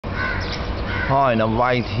Hi,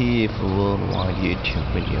 NaVaiD here for worldwide YouTube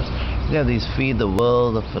videos. Yeah, these feed the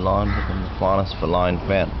world of feline and the finest feline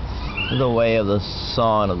fan. The way of the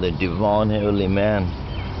son of the divine heavenly man.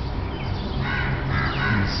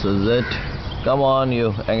 This is it. Come on,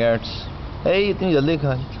 you agats. Hey, itni jaldi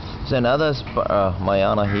khai. There's another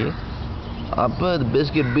Mayana here. I put the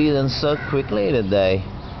biscuit bees in so quickly today.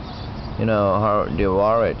 You know how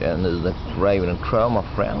devour it, and there's the raven and crow,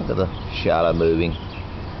 my friend. Look at the shadow moving.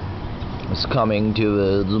 It's coming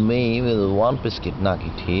to me with one biscuit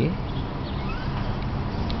nugget here.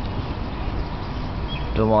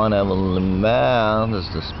 The one heavenly man, this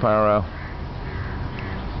is the sparrow.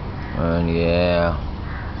 And yeah.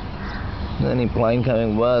 Any plane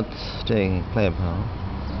coming with taking play upon.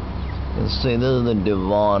 You see, this is the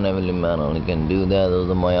divine heavenly man, only can do that. There's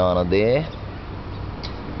the Mayana there.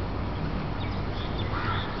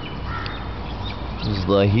 This is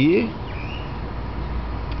the here.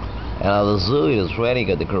 And the zoo is ready,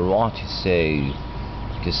 got the karate, so you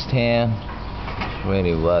can stand. It's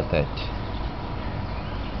really worth it.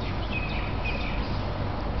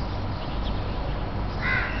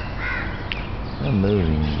 They're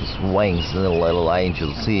moving, these wings, the little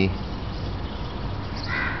angels, see?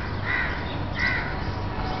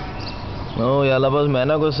 Oh, yeah, बस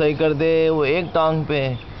मैंने को सही कर दे, वो एक टांग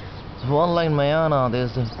पे. One line Mayana,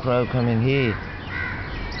 there's the crow coming here.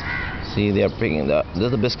 See, they're picking that. This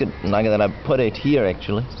is the biscuit nugget that I put it here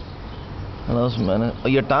actually. Hello, man. Oh,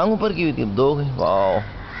 your tongue upar ki thi do. Wow,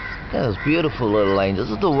 that's beautiful little angels.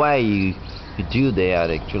 This is the way you do that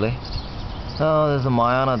actually. Oh, there's a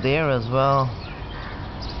Mayana there as well.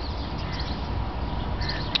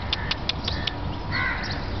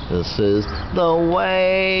 This is the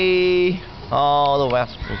way. Oh, the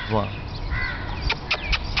wasp as well.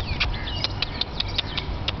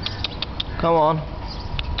 Come on.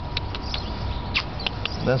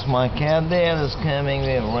 That's my cat there that's coming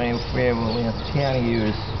with rain fair when we have 10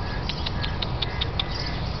 years.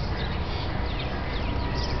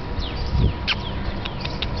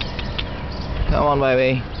 Come on,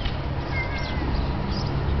 baby.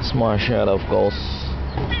 It's my shadow, of course.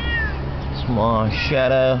 It's my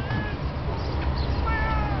shadow.